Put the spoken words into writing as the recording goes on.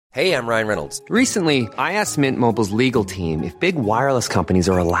Hey, I'm Ryan Reynolds. Recently, I asked Mint Mobile's legal team if big wireless companies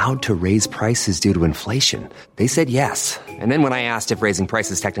are allowed to raise prices due to inflation. They said yes. And then when I asked if raising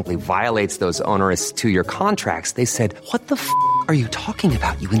prices technically violates those onerous two-year contracts, they said, "What the f*** are you talking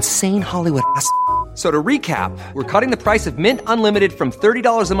about, you insane Hollywood ass?" So to recap, we're cutting the price of Mint Unlimited from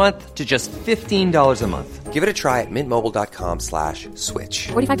 $30 a month to just $15 a month. Give it a try at mintmobile.com/switch.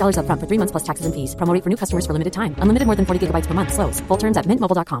 $45 up front for 3 months plus taxes and fees. Promo rate for new customers for limited time. Unlimited more than 40 gigabytes per month. Slows full terms at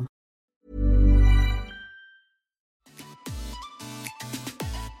mintmobile.com.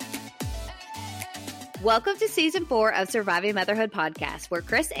 Welcome to Season 4 of Surviving Motherhood podcast, where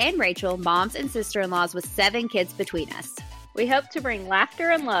Chris and Rachel, moms and sister-in-laws with 7 kids between us. We hope to bring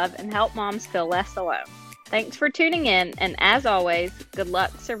laughter and love and help moms feel less alone. Thanks for tuning in, and as always, good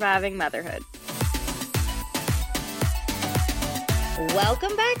luck surviving motherhood.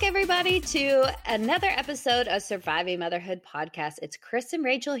 Welcome back, everybody, to another episode of Surviving Motherhood podcast. It's Chris and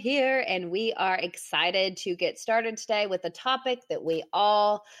Rachel here, and we are excited to get started today with a topic that we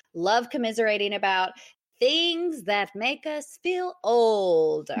all love commiserating about: things that make us feel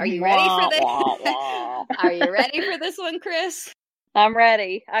old. Are you ready for this? Are you ready for this one, Chris? I'm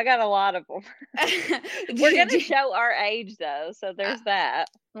ready. I got a lot of them. We're going to show our age, though, so there's that.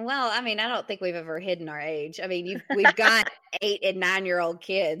 Well, I mean, I don't think we've ever hidden our age. I mean, we've got 8 and 9-year-old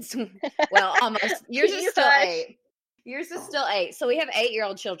kids. Well, almost. Yours is still 8. Yours is still 8. So we have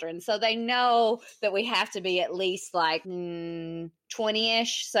 8-year-old children. So they know that we have to be at least like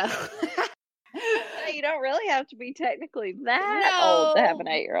 20-ish. So you don't really have to be technically that old to have an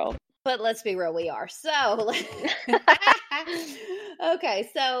 8-year-old. But let's be real, we are. So, okay.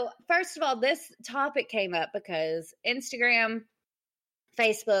 So first of all, this topic came up because Instagram,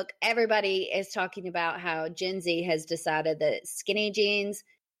 Facebook, everybody is talking about how Gen Z has decided that skinny jeans,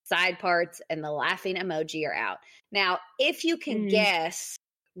 side parts, and the laughing emoji are out. Now, if you can guess,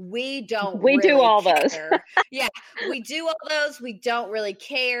 we really do all those. Yeah, we do all those. We don't really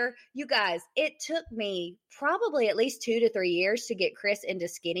care. You guys, it took me probably at least 2 to 3 years to get Chris into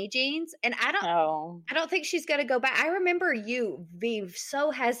skinny jeans. And I don't think she's going to go back. I remember you being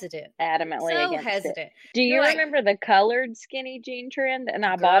so hesitant. Adamantly so against hesitant. It. Do you remember the colored skinny jean trend? And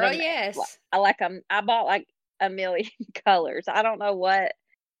I bought them. Yes. I bought like a million colors. I don't know what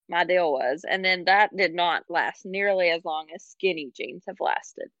my deal was. And then that did not last nearly as long as skinny jeans have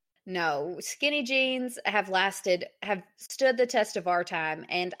lasted. No, skinny jeans have stood the test of our time,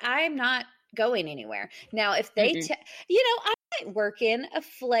 and I'm not going anywhere. Now, if they, I might work in a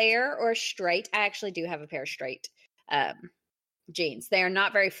flare or a straight. I actually do have a pair of straight jeans. They are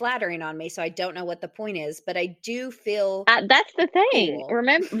not very flattering on me, so I don't know what the point is, but I do feel that's the thing. cool.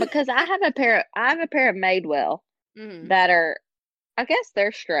 Remember, because I have a pair of Madewell that are, I guess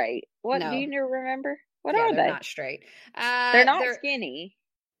they're straight. What do you remember? What are they? They're not straight. They're not skinny.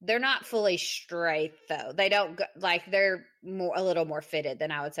 They're not fully straight though. They don't go, like they're a little more fitted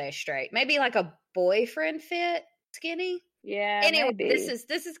than I would say straight. Maybe like a boyfriend fit skinny. Yeah. Anyway, maybe.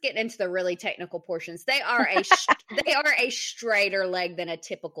 this is getting into the really technical portions. They are a straighter leg than a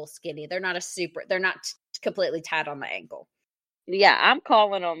typical skinny. They're not they're not completely tight on the ankle. Yeah, I'm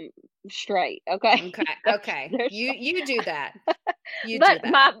calling them straight. Okay. Okay. You do that.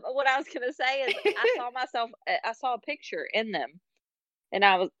 What I was gonna say is, I saw a picture in them, and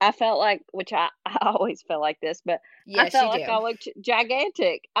I felt like, which I always feel like this, but yes, I felt like I looked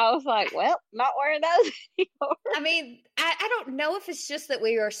gigantic. I was like, well, not wearing those anymore. I mean, I don't know if it's just that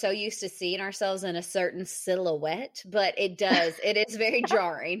we are so used to seeing ourselves in a certain silhouette, but it is very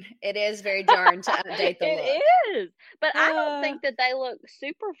jarring. It is very jarring to update the look. It is. But I don't think that they look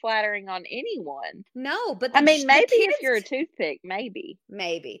super flattering on anyone. No, but maybe if you're a toothpick, maybe.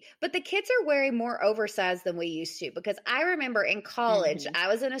 But the kids are wearing more oversized than we used to, because I remember in college, I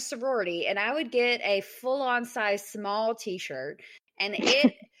was in a sorority and I would get a full-on size small t-shirt, and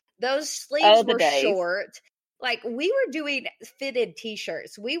those sleeves were short. Like, we were doing fitted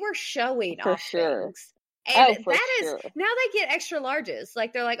t-shirts. We were showing off things. And now they get extra larges.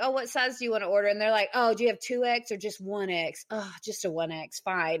 Like, they're like, oh, what size do you want to order? And they're like, oh, do you have 2X or just 1X? Oh, just a 1X,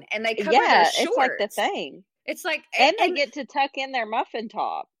 fine. And they cover their shorts. It's like the thing. It's like, and they get to tuck in their muffin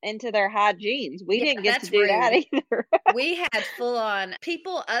top into their high jeans. We didn't get to do that either. We had full on,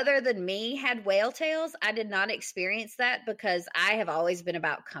 people other than me had whale tails. I did not experience that because I have always been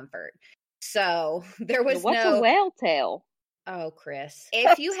about comfort. So there was What's a whale tail? Oh, Chris,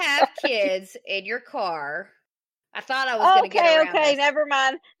 if you have kids in your car, I thought I was going to get around Okay, never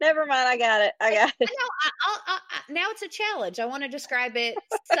mind. I got it. Now it's a challenge. I want to describe it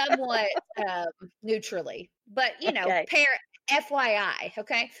somewhat neutrally, but FYI,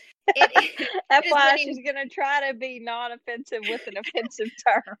 okay? It is FYI, when she's going to try to be non-offensive with an offensive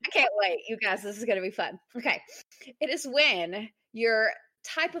term. I can't wait, you guys. This is going to be fun. Okay. It is when your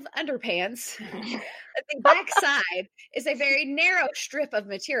type of underpants, at the back side is a very narrow strip of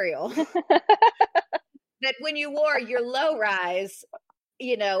material that when you wore your low rise,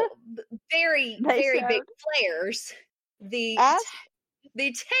 very, They very big showed. flares, the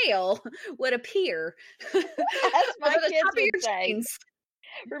tail would appear As my over the kids top of would your say. jeans.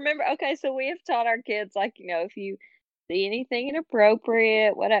 Remember, okay, so we have taught our kids, like, if you see anything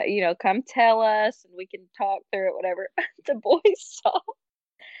inappropriate, whatever, come tell us and we can talk through it, whatever. The boys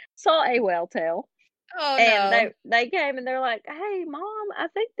saw a whale tail. Oh, And no. they came and they're like, "Hey, Mom, I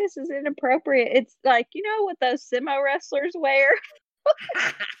think this is inappropriate. It's like, what those sumo wrestlers wear?"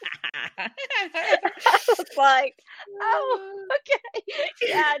 I was like, "Oh, okay.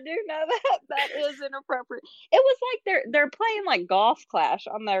 Yeah, I do know that. That is inappropriate." It was like they're playing like Golf Clash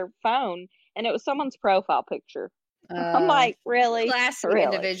on their phone, and it was someone's profile picture. I'm like, really? Classy Really?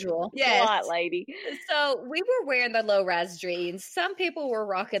 individual. It's a lot, lady. So we were wearing the low-rise jeans. Some people were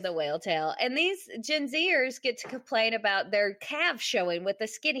rocking the whale tail. And these Gen Zers get to complain about their calves showing with the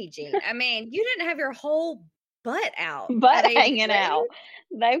skinny jean. I mean, you didn't have your whole butt out. Butt at 8th hanging grade. out.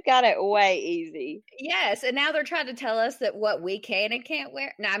 They've got it way easy. Yes, and now they're trying to tell us that what we can and can't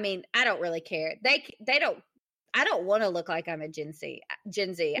wear. No, I mean, I don't really care. They don't. I don't want to look like I'm a Gen Z.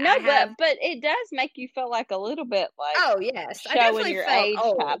 No, but it does make you feel like a little bit like, oh yes, I showing definitely your felt age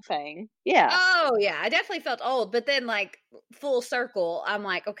old. type thing. Yeah. Oh yeah, I definitely felt old. But then, like, full circle, I'm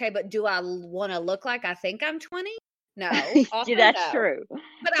like, okay, but do I want to look like I think I'm 20? No, also That's no. true.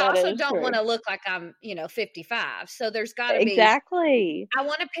 But I That also is don't true. want to look like I'm, 55. So there's got to be. Exactly. I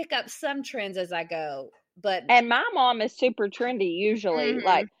want to pick up some trends as I go, but And my mom is super trendy usually. Mhm.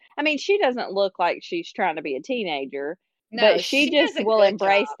 Like, I mean, she doesn't look like she's trying to be a teenager, no, but she does just a will good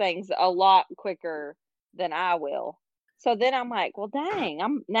embrace job. things a lot quicker than I will. So then I'm like, well, dang,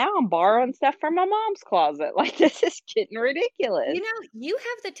 I'm borrowing stuff from my mom's closet. Like, this is getting ridiculous. You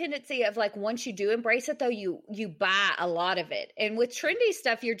have the tendency of, like, once you do embrace it, though, you buy a lot of it. And with trendy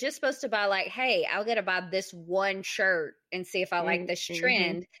stuff, you're just supposed to buy, like, hey, I'm going to buy this one shirt and see if I like this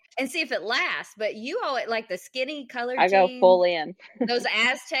trend and see if it lasts. But you always like the skinny colored I jeans. go full in. Those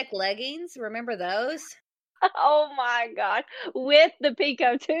Aztec leggings. Remember those? Oh my God. With the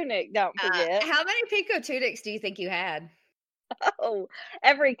Pico tunic, don't forget. How many Pico tunics do you think you had? Oh,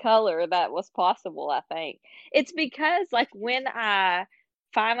 every color that was possible, I think. It's because, like, when I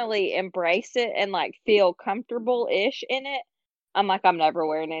finally embrace it and, like, feel comfortable-ish in it, I'm like, I'm never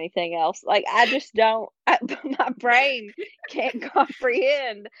wearing anything else. Like, I just don't, my brain can't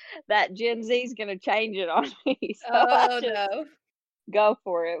comprehend that Gen Z's gonna change it on me. So I just no. go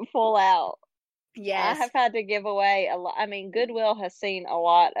for it, full out. Yes. I have had to give away a lot. I mean, Goodwill has seen a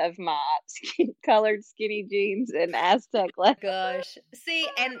lot of my colored skinny jeans and Aztec leggings. Gosh. See,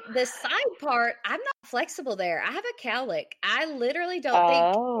 and the side part, I'm not flexible there. I have a cowlick. I literally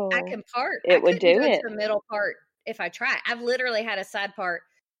don't think I can part. It would couldn't do it. The middle part if I try. I've literally had a side part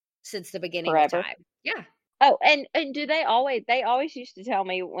since the beginning Forever. of time. Yeah. Oh, and do they always used to tell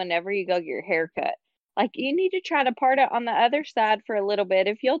me whenever you go get your hair cut, like, you need to try to part it on the other side for a little bit.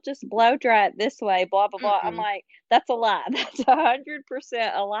 If you'll just blow dry it this way, blah, blah, blah. I'm like, that's a lie. That's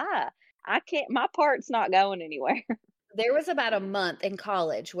 100% a lie. I can't, my part's not going anywhere. There was about a month in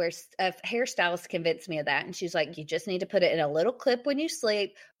college where a hairstylist convinced me of that. And she's like, you just need to put it in a little clip when you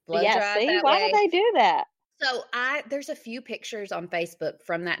sleep, blow dry it that why way. do they do that? So there's a few pictures on Facebook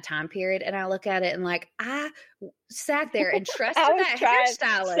from that time period, and I look at it and, like, I sat there and trusted that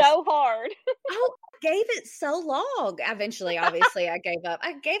hairstylist so hard. I gave it so long. Eventually, obviously, I gave up.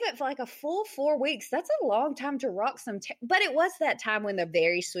 I gave it for like a full 4 weeks. That's a long time to rock some, but it was that time when the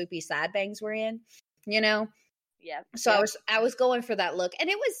very swoopy side bangs were in, Yeah. So I was going for that look, and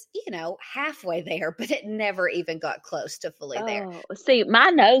it was, halfway there, but it never even got close to fully there. See, my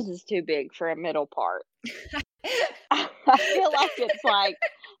nose is too big for a middle part. I feel like it's like,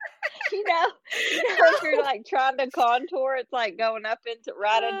 if you're like trying to contour, it's like going up into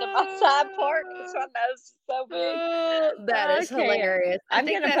my side part because my nose is so big. That is hilarious. I'm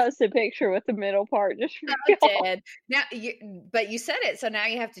going to post a picture with the middle part just for you. Now, but you said it, so now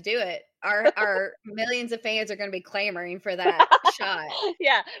you have to do it. Our millions of fans are going to be clamoring for that shot.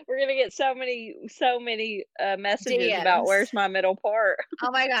 Yeah, we're going to get so many messages DMs. about where's my middle part.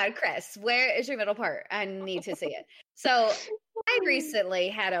 Oh my God, Chris, where is your middle part? I need to see it. So I recently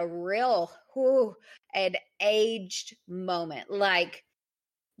had a real an aged moment, like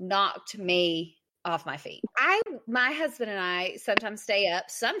knocked me off my feet. My husband and I sometimes stay up.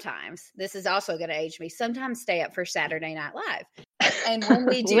 Sometimes, this is also going to age me, sometimes stay up for Saturday Night Live. And when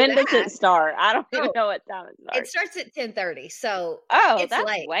we do when does it start? I don't even know what time it starts. It starts at 10:30. So it's that's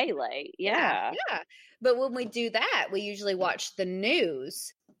late. Way late. Yeah. But when we do that, we usually watch the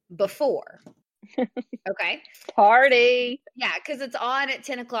news before. Okay. Party. Yeah, because it's on at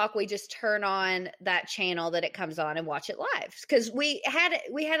 10 o'clock. We just turn on that channel that it comes on and watch it live. Because we had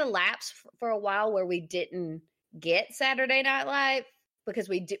a lapse for a while where we didn't get Saturday Night Live because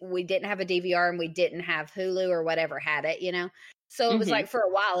we didn't have a DVR and we didn't have Hulu or whatever had it, you know. So it was like for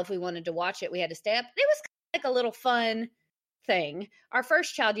a while, if we wanted to watch it, we had to stay up. It was kind of like a little fun thing. Our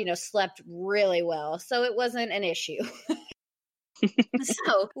first child, slept really well, so it wasn't an issue.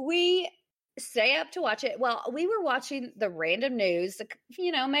 So we stay up to watch it. Well, we were watching the random news,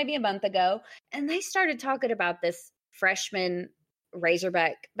 maybe a month ago, and they started talking about this freshman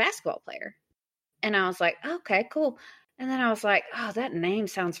Razorback basketball player. And I was like, okay, cool. And then I was like, oh, that name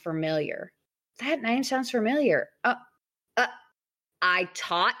sounds familiar. I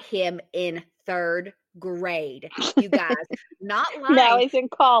taught him in 3rd grade, you guys. Not lying. Now he's in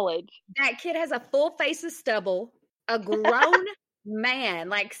college. That kid has a full face of stubble, a grown man,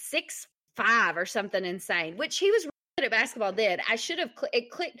 like 6'5" or something insane, which he was really good at basketball then. I should have,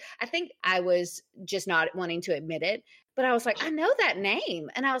 it clicked. I think I was just not wanting to admit it, but I was like, I know that name.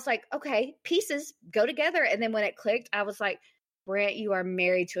 And I was like, okay, pieces go together. And then when it clicked, I was like, Brent, you are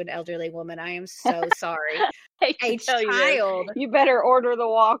married to an elderly woman. I am so sorry. A child. You better order the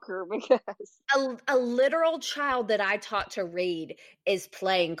walker because a literal child that I taught to read is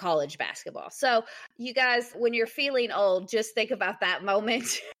playing college basketball. So you guys, when you're feeling old, just think about that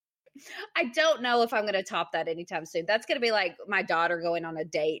moment. I don't know if I'm going to top that anytime soon. That's going to be like my daughter going on a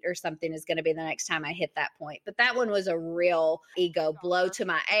date or something is going to be the next time I hit that point. But that one was a real ego blow to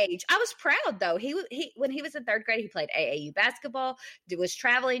my age. I was proud though. He when he was in 3rd grade, he played AAU basketball, was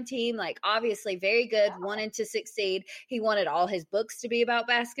traveling team, like obviously very good, wanted to succeed. He wanted all his books to be about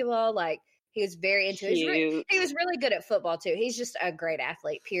basketball. Like he was very into it. He was really good at football too. He's just a great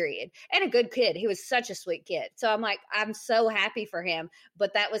athlete, period. And a good kid. He was such a sweet kid. So I'm like, I'm so happy for him.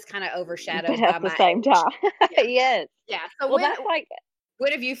 But that was kind of overshadowed by at the same time. Yes. Yeah. So well, that's like,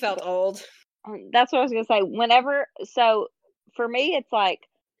 when have you felt old? That's what I was going to say. So for me, it's like,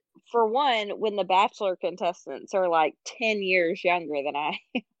 for one, when the Bachelor contestants are like 10 years younger than I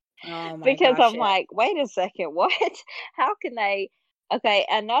am. Oh my because gosh, I'm like, wait a second, what? How can they? Okay,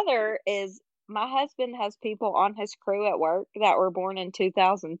 another is my husband has people on his crew at work that were born in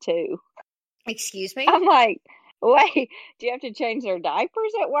 2002. Excuse me? I'm like, wait, do you have to change their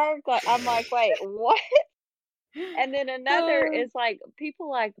diapers at work? Like, I'm like, wait, what? And then another is like people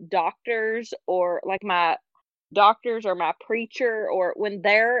like doctors or like my doctors or my preacher, or when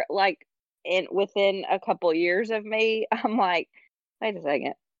they're like within a couple years of me, I'm like, wait a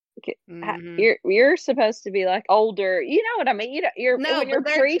second. Mm-hmm. You're supposed to be like older, you know what I mean? When your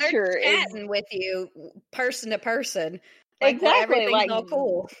preacher is chatting with you person to person, like exactly, everything's like all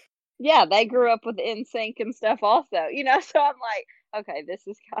cool. Yeah, they grew up with NSYNC and stuff, also. So I'm like, okay, this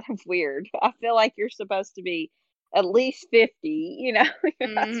is kind of weird. I feel like you're supposed to be at least 50. You're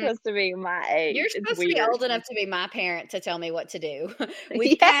not supposed to be my age. You're supposed to be old enough to be my parent to tell me what to do.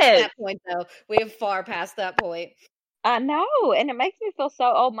 We've passed that point, though. We have far past that point. I know, and it makes me feel so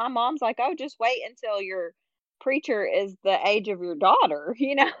old. My mom's like, oh, just wait until your preacher is the age of your daughter,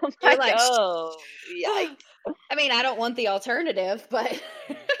 I'm like, oh, yikes. I mean, I don't want the alternative, but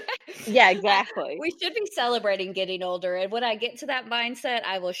yeah, exactly. We should be celebrating getting older, and when I get to that mindset,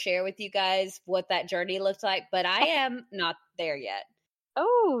 I will share with you guys what that journey looks like, but I am not there yet.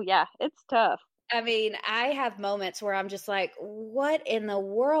 Oh, yeah, it's tough. I mean, I have moments where I'm just like, what in the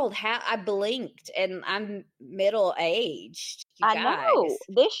world? How I blinked and I'm middle-aged. I know.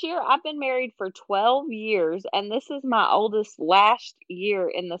 This year I've been married for 12 years and this is my oldest last year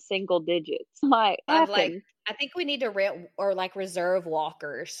in the single digits. I think we need to rent or like reserve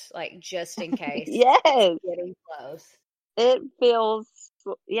walkers, like just in case. Yes. It's getting close. It feels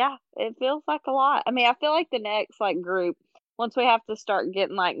like a lot. I mean, I feel like the next like group, once we have to start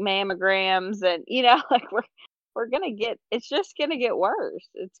getting like mammograms and like we're gonna get, it's just gonna get worse.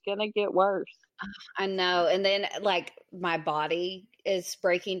 It's gonna get worse. I know. And then like my body is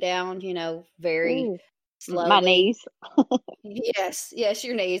breaking down, very slowly. My knees. Yes,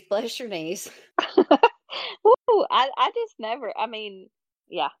 your knees. Bless your knees. Ooh, I just never, I mean,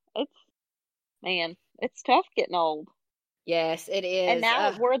 yeah, it's tough getting old. Yes, it is. And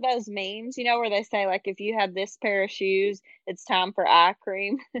now were those memes, where they say like, if you have this pair of shoes, it's time for eye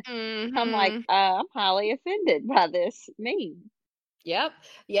cream. I'm like, I'm highly offended by this meme. Yep.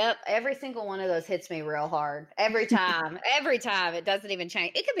 Every single one of those hits me real hard. Every time. It doesn't even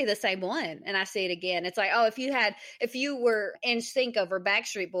change. It could be the same one. And I see it again. It's like, oh, if you were in sync over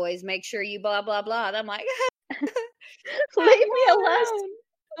Backstreet Boys, make sure you blah, blah, blah. And I'm like, leave me alone.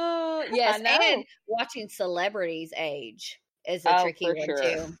 Oh, yes. And watching celebrities age is a tricky one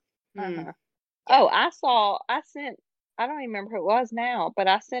too. Uh-huh. Oh, I don't even remember who it was now, but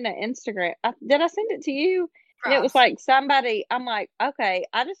I sent an Instagram. Did I send it to you? And it was like somebody, I'm like, okay,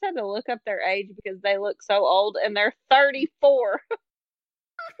 I just had to look up their age because they look so old and they're 34.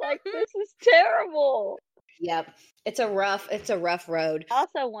 Like, this is terrible. Yep. It's a rough road. I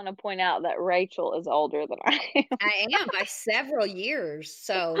also want to point out that Rachel is older than I am. I am by several years.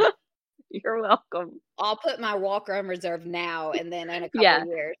 So you're welcome. I'll put my walker on reserve now and then in a couple of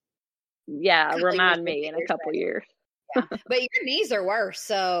years. Yeah, remind me in a couple years. Yeah. But your knees are worse,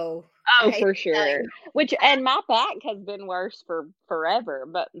 so for sure. And my back has been worse for forever,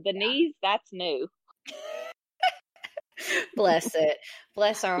 but the knees, that's new. Bless it.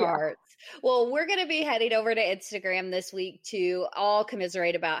 Bless our hearts. Well, we're going to be heading over to Instagram this week to all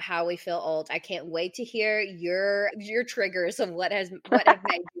commiserate about how we feel old. I can't wait to hear your triggers of what have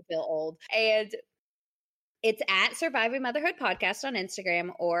made you feel old. And it's at Surviving Motherhood Podcast on Instagram,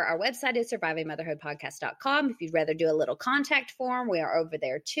 or our website is survivingmotherhoodpodcast.com. If you'd rather do a little contact form, we are over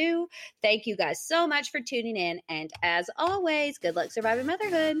there too. Thank you guys so much for tuning in. And as always, good luck surviving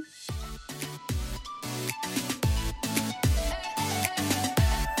motherhood.